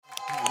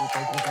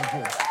Thank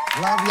you.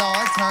 Love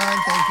y'all. It's time.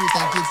 Thank you.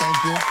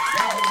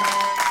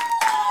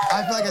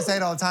 I feel like I say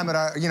it all the time, but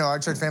our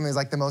church family is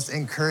like the most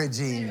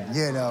encouraging,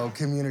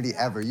 community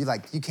ever. You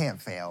can't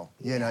fail.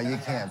 You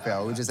can't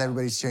fail.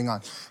 Everybody's cheering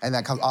on. And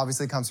that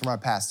obviously comes from our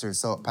pastors.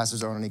 So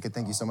Pastors Earl and Anika,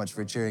 thank you so much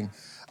for cheering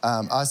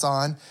us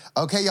on.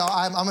 Okay, y'all,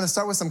 I'm going to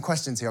start with some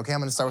questions here, okay?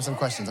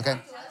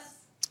 Okay?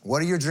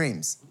 What are your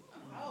dreams?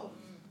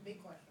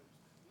 Big question.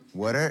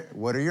 What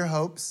are your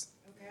hopes?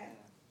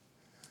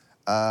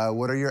 Okay.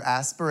 What are your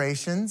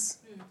aspirations?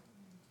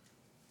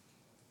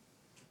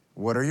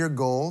 What are your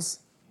goals?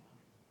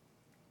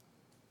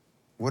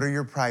 What are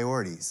your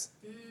priorities?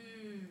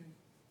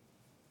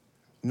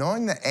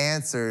 Knowing the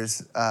answers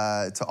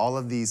to all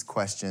of these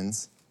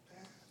questions,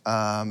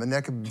 and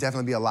there could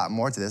definitely be a lot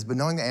more to this, but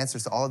knowing the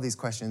answers to all of these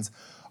questions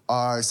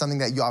are something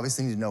that you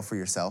obviously need to know for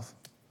yourself,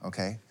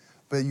 okay?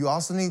 But you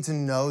also need to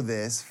know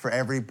this for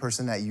every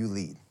person that you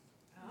lead.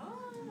 Oh.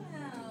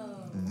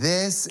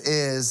 This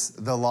is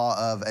the law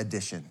of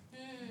addition.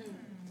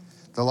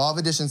 The law of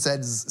addition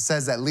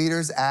says that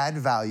leaders add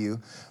value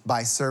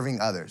by serving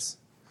others.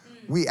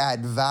 We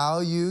add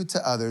value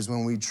to others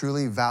when we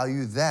truly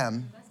value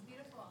them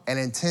and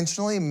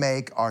intentionally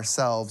make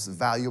ourselves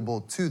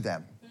valuable to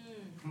them.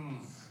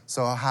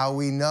 So how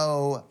we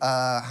know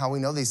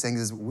these things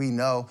is we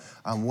know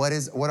what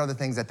are the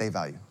things that they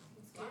value.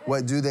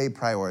 What do they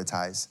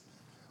prioritize?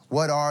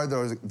 What are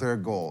their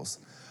goals?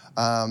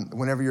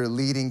 Whenever you're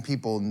leading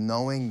people,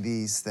 knowing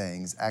these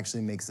things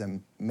actually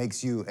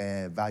makes you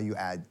a value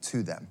add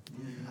to them.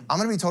 I'm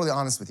gonna be totally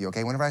honest with you,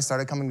 okay? Whenever I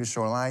started coming to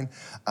Shoreline,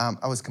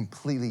 I was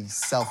completely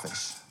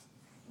selfish.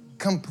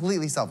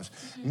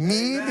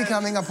 Me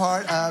becoming a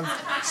part of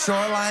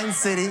Shoreline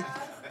City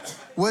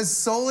was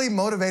solely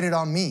motivated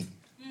on me.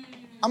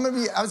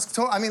 Obviously,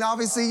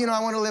 I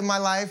want to live my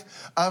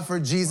life for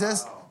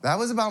Jesus. That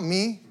was about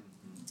me.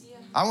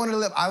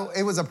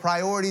 It was a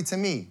priority to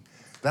me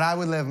that I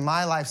would live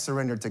my life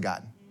surrendered to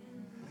God.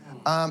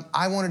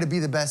 I wanted to be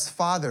the best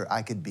father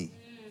I could be.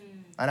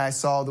 And I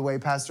saw the way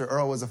Pastor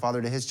Earl was a father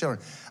to his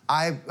children.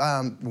 I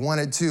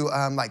wanted to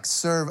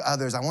serve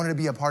others. I wanted to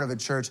be a part of a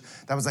church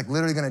that was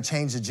literally gonna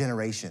change the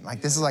generation.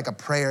 This is a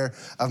prayer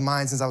of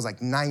mine since I was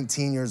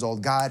 19 years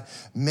old. God,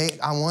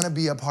 I wanna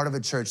be a part of a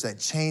church that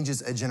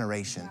changes a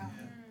generation.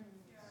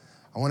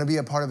 I wanna be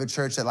a part of a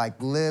church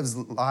that lives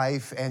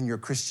life and your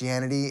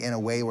Christianity in a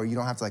way where you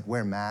don't have to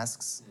wear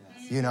masks.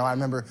 I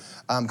remember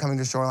coming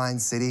to Shoreline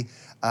City,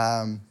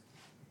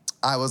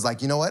 I was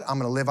you know what? I'm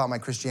gonna live out my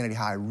Christianity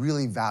how I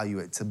really value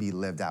it to be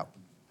lived out.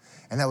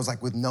 And that was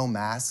with no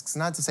masks.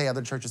 Not to say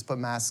other churches put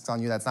masks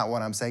on you, that's not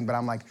what I'm saying, but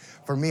I'm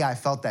for me, I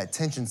felt that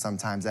tension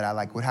sometimes that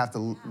I would have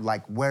to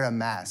wear a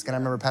mask. And I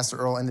remember Pastor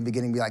Earl in the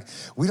beginning be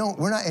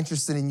we're not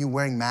interested in you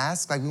wearing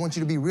masks. We want you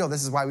to be real.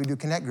 This is why we do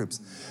connect groups.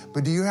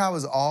 But do you hear I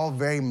was all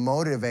very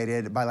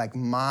motivated by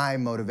my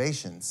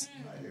motivations?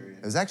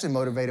 It was actually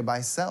motivated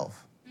by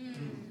self.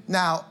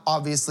 Now,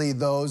 obviously,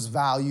 those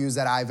values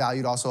that I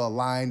valued also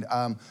aligned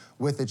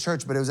with the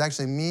church, but it was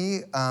actually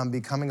me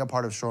becoming a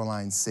part of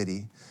Shoreline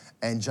City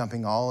and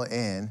jumping all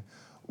in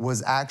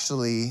was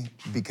actually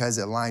because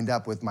it lined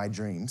up with my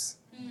dreams,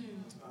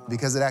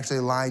 because it actually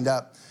lined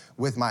up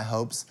with my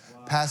hopes.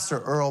 Pastor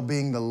Earl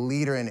being the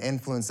leader and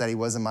influence that he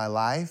was in my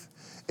life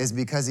is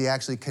because he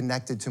actually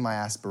connected to my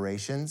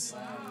aspirations.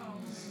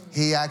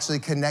 He actually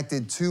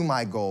connected to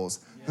my goals.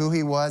 Who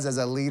he was as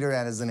a leader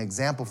and as an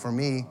example for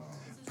me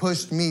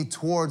pushed me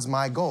towards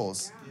my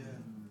goals.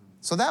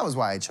 So that was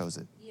why I chose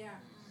it.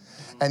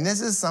 And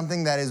this is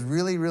something that is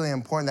really, really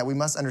important that we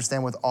must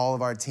understand with all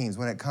of our teams.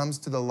 When it comes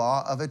to the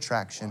law of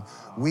attraction,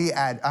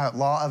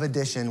 law of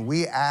addition,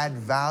 we add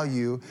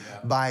value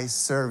by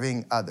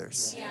serving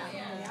others.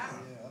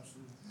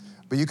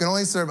 But you can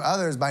only serve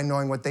others by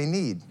knowing what they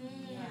need.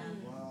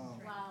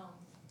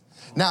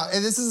 Now,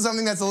 this is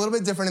something that's a little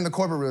bit different in the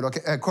corporate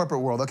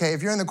world, okay?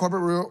 If you're in the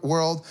corporate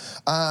world,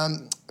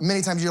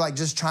 many times you're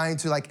just trying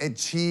to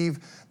achieve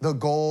the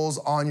goals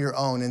on your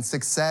own and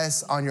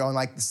success on your own.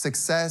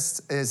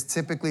 Success is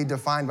typically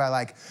defined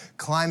by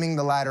climbing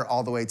the ladder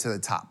all the way to the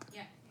top.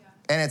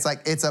 And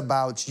it's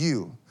about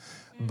you.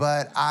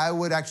 But I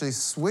would actually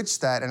switch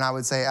that and I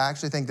would say, I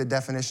actually think the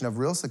definition of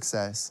real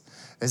success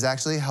is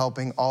actually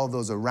helping all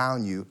those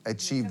around you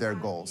achieve their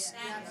goals.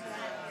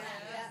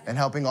 And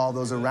helping all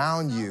those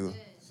around you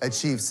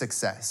achieve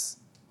success.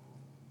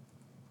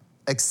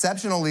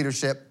 Exceptional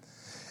leadership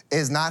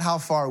is not how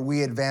far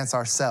we advance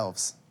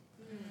ourselves,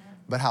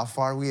 but how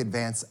far we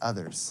advance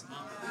others.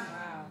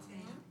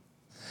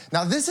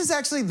 Now, this is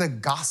actually the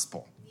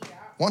gospel,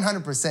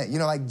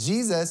 100%.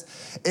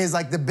 Jesus is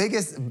the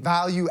biggest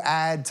value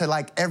add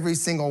to every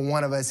single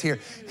one of us here.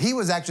 He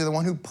was actually the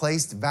one who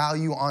placed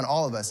value on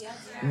all of us.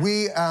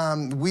 We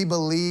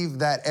believe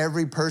that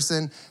every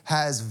person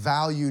has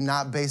value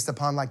not based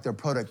upon their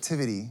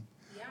productivity,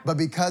 but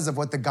because of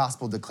what the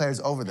gospel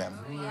declares over them.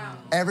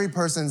 Every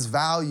person's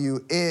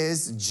value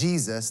is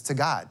Jesus to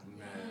God.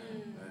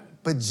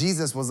 But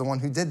Jesus was the one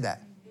who did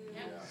that.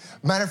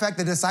 Matter of fact,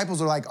 the disciples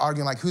are like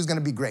arguing, like, who's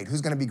gonna be great? Who's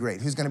gonna be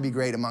great? Who's gonna be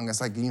great among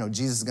us? Like,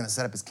 Jesus is gonna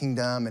set up his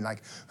kingdom, and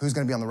like, who's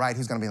gonna be on the right?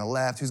 Who's gonna be on the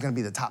left? Who's gonna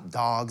be the top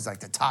dogs, like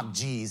the top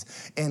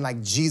G's in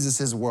like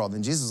Jesus's world?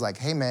 And Jesus is like,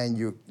 hey man,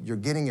 you're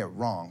getting it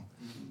wrong.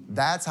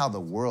 That's how the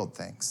world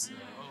thinks.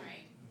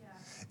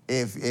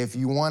 If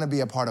you wanna be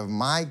a part of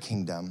my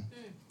kingdom,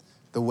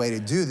 the way to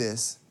do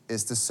this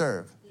is to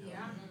serve.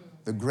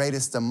 The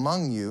greatest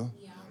among you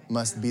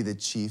must be the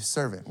chief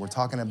servant. We're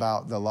talking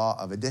about the law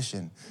of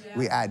addition.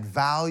 We add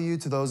value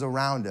to those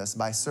around us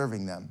by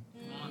serving them.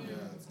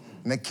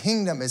 And the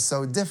kingdom is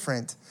so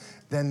different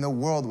than the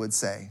world would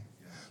say.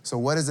 So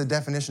what is the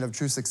definition of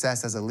true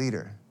success as a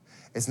leader?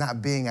 It's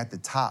not being at the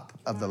top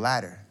of the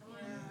ladder.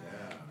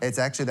 It's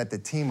actually that the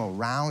team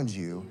around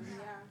you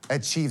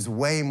achieves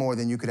way more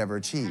than you could ever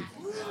achieve.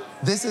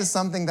 This is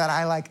something that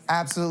I like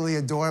absolutely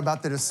adore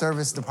about the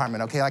service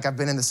department, okay? Like I've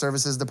been in the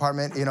services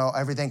department,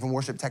 everything from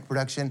worship tech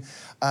production,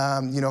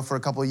 for a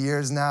couple of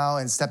years now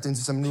and stepped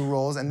into some new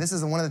roles. And this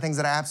is one of the things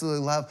that I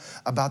absolutely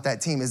love about that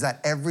team is that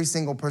every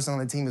single person on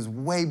the team is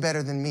way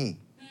better than me.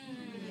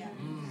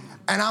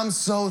 And I'm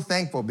so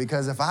thankful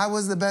because if I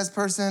was the best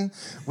person,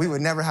 we would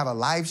never have a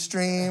live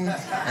stream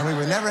and we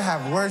would never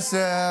have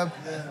worship.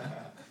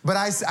 But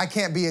I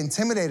can't be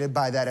intimidated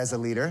by that as a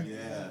leader.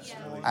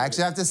 I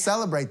actually have to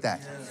celebrate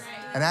that.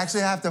 And I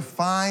actually have to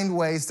find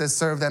ways to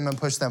serve them and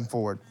push them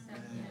forward.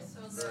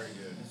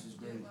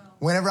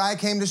 Whenever I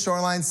came to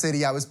Shoreline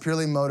City, I was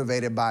purely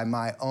motivated by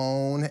my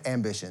own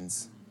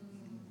ambitions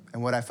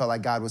and what I felt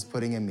like God was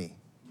putting in me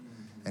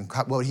and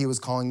what he was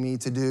calling me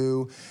to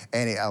do,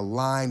 and it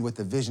aligned with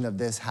the vision of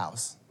this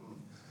house.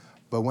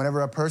 But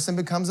whenever a person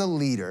becomes a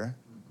leader,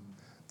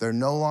 they're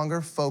no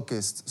longer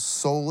focused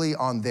solely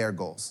on their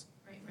goals,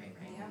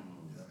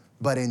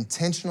 but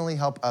intentionally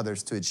help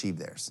others to achieve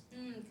theirs.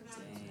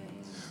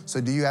 So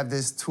do you have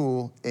this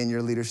tool in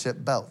your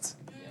leadership belt?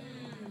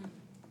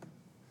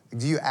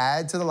 Do you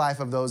add to the life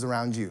of those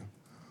around you,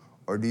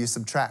 or do you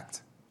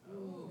subtract?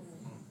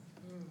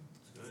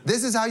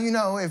 This is how you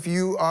know if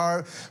you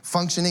are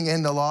functioning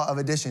in the law of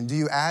addition. Do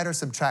you add or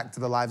subtract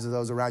to the lives of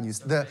those around you?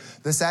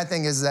 The sad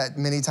thing is that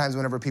many times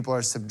whenever people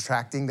are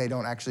subtracting, they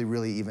don't actually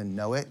really even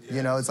know it.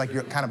 It's like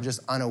you're kind of just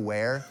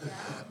unaware.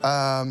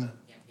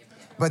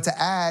 But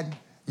to add,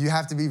 you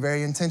have to be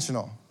very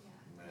intentional.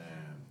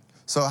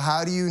 So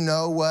how do you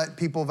know what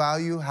people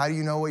value? How do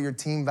you know what your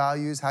team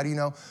values? How do you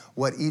know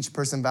what each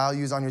person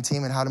values on your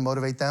team and how to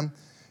motivate them?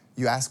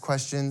 You ask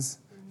questions,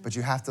 but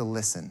you have to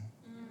listen.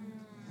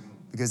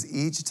 Because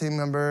each team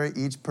member,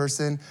 each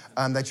person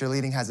that you're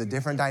leading has a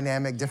different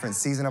dynamic, different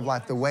season of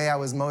life. The way I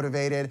was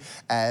motivated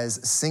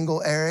as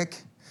single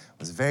Eric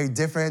was very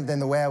different than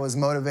the way I was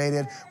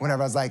motivated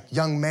whenever I was like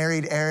young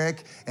married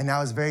Eric. And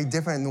now it's very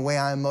different in the way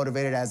I'm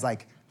motivated as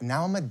like,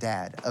 now I'm a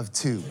dad of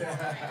 2.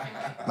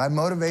 My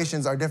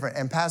motivations are different.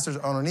 And Pastors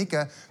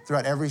Ononika,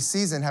 throughout every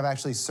season, have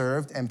actually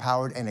served,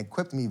 empowered, and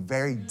equipped me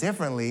very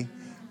differently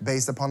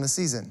based upon the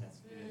season.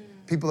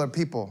 People are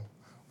people.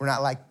 We're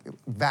not like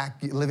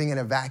living in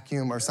a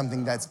vacuum or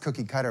something that's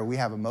cookie cutter. We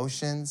have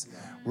emotions.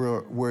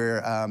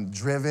 We're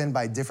driven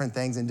by different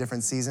things in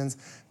different seasons.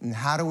 And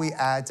how do we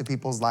add to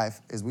people's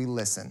life is we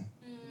listen.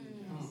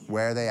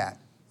 Where are they at?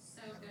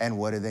 And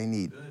what do they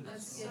need?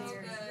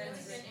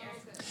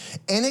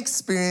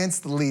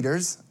 Inexperienced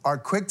leaders are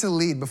quick to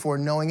lead before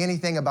knowing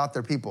anything about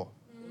their people.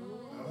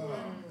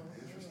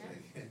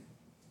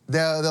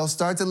 They'll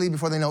start to lead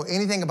before they know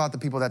anything about the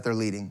people that they're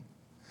leading.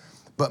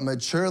 But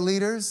mature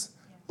leaders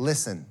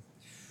listen,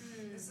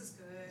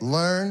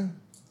 learn,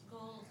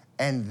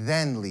 and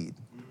then lead.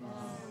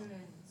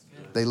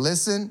 They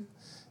listen,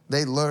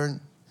 they learn,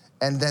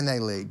 and then they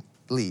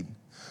lead.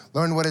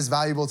 Learn what is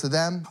valuable to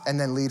them, and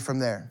then lead from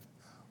there.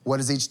 What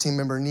does each team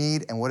member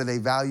need, and what do they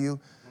value?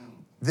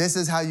 This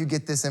is how you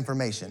get this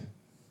information.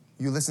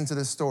 You listen to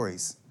the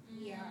stories.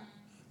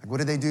 Like, what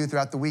did they do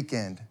throughout the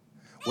weekend?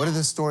 What are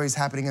the stories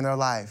happening in their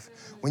life?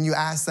 When you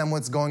ask them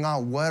what's going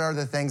on, what are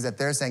the things that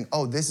they're saying?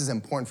 Oh, this is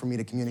important for me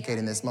to communicate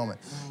in this moment.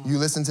 You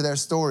listen to their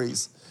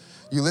stories.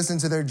 You listen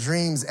to their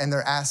dreams and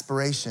their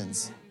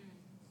aspirations.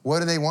 What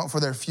do they want for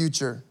their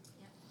future?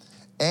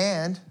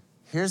 And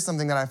here's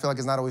something that I feel like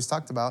is not always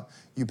talked about.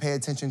 You pay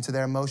attention to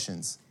their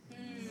emotions.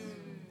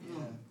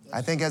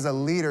 I think as a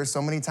leader,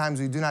 so many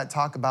times we do not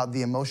talk about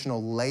the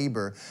emotional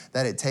labor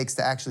that it takes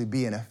to actually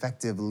be an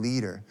effective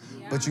leader.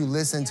 But you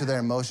listen to their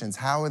emotions.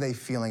 How are they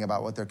feeling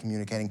about what they're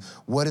communicating?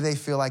 What do they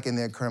feel like in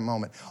their current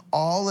moment?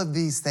 All of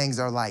these things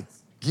are like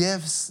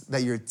gifts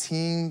that your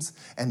teams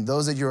and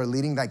those that you're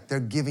leading, like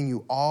they're giving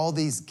you all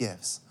these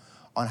gifts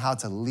on how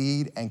to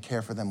lead and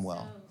care for them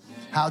well.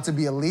 How to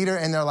be a leader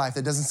in their life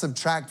that doesn't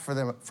subtract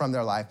from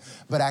their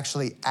life, but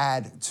actually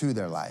add to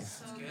their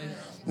life.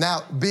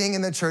 Now, being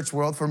in the church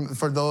world, for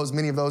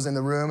many of those in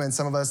the room and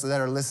some of us that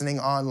are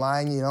listening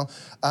online,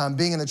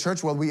 being in the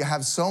church world, we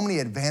have so many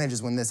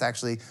advantages when this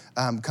actually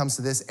comes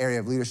to this area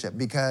of leadership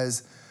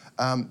because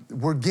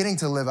we're getting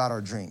to live out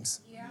our dreams.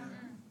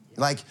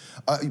 Like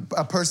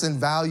a person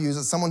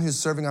values, someone who's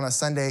serving on a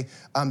Sunday,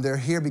 they're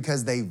here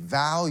because they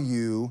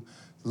value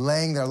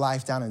laying their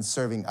life down and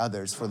serving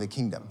others for the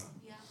kingdom.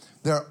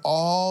 There are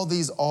all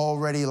these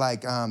already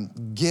like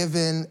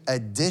given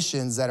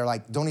additions that are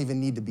like, don't even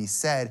need to be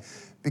said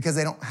because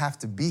they don't have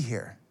to be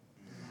here.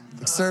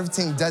 The serve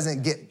team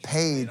doesn't get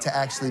paid to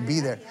actually be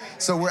there.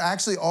 So we're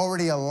actually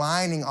already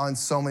aligning on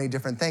so many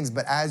different things.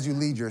 But as you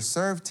lead your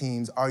serve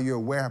teams, are you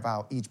aware of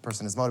how each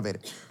person is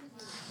motivated?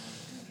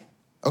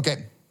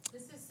 Okay.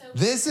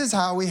 This is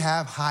how we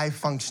have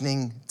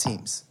high-functioning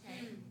teams.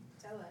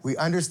 We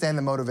understand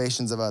the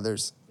motivations of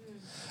others.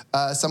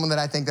 Someone that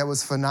I think that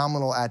was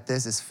phenomenal at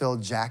this is Phil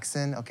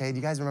Jackson, okay? Do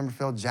you guys remember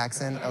Phil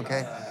Jackson,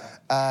 okay?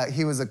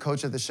 He was a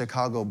coach of the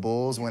Chicago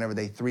Bulls whenever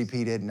they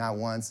three-peated, not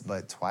once,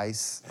 but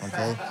twice,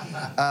 okay?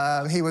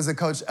 He was a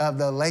coach of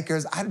the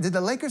Lakers. Did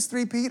the Lakers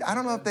three-peat? I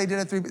don't know if they did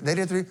a three-peat. They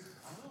did three.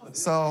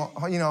 So,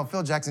 you know,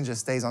 Phil Jackson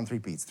just stays on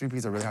three-peats.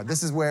 Three-peats are really hard.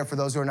 This is where, for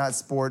those who are not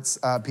sports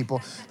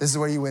people, this is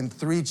where you win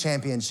 3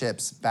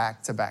 championships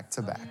back to back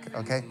to back,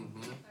 okay?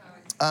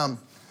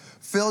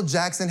 Phil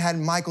Jackson had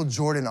Michael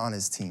Jordan on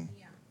his team.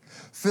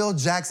 Phil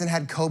Jackson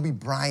had Kobe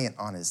Bryant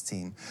on his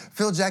team.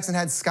 Phil Jackson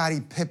had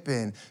Scottie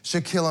Pippen,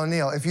 Shaquille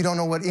O'Neal. If you don't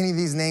know what any of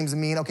these names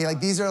mean, okay, like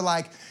these are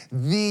like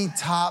the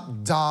top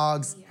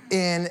dogs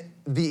in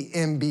the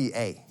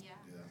NBA.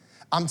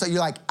 I'm telling you,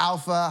 like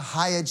alpha,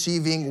 high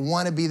achieving,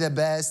 want to be the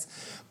best,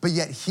 but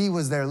yet he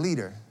was their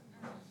leader.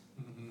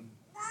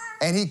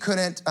 And he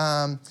couldn't,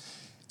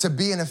 to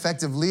be an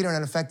effective leader and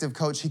an effective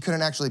coach, he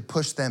couldn't actually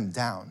push them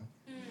down.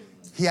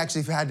 He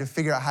actually had to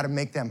figure out how to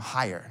make them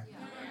higher.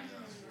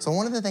 So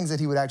one of the things that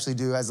he would actually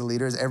do as a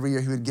leader is every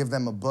year he would give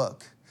them a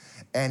book.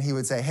 And he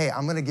would say, hey,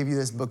 I'm gonna give you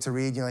this book to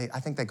read. You know, I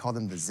think they called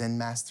him the Zen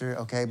Master,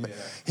 okay? But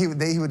he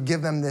would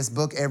give them this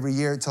book every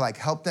year to like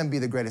help them be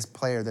the greatest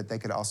player that they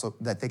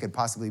could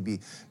possibly be.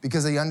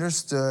 Because he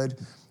understood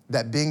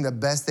that being the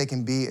best they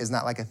can be is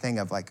not like a thing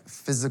of like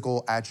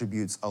physical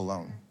attributes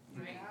alone.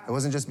 It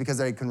wasn't just because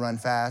they can run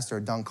fast or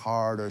dunk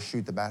hard or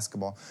shoot the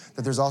basketball,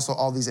 that there's also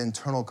all these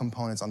internal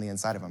components on the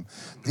inside of them.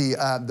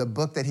 The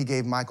book that he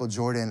gave Michael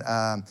Jordan,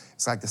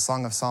 it's like the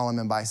Song of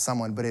Solomon by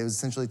someone, but it was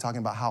essentially talking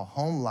about how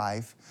home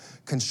life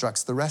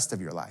constructs the rest of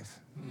your life.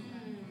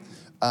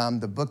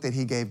 The book that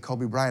he gave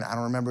Kobe Bryant, I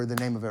don't remember the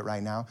name of it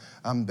right now,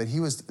 but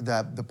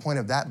the point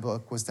of that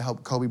book was to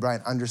help Kobe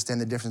Bryant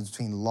understand the difference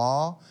between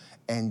law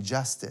and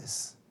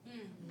justice.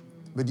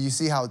 But do you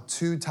see how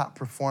 2 top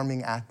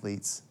performing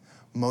athletes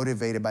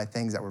motivated by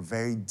things that were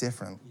very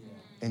different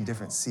in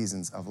different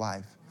seasons of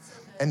life?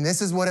 And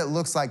this is what it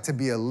looks like to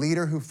be a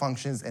leader who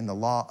functions in the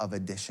law of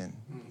addition.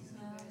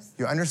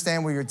 You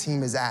understand where your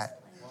team is at,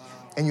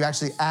 and you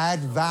actually add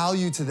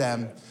value to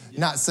them,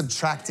 not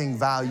subtracting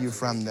value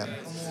from them.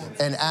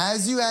 And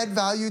as you add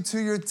value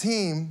to your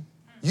team,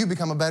 you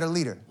become a better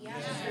leader.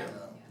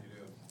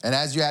 And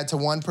as you add to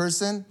one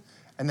person,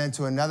 and then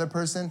to another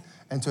person,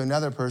 and to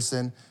another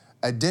person,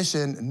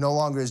 addition no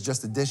longer is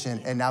just addition,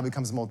 and now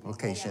becomes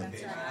multiplication.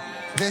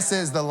 This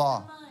is the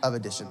law of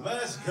addition.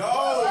 Let's go.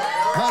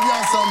 Love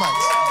y'all so much.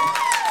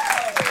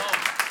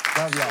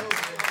 Love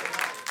y'all.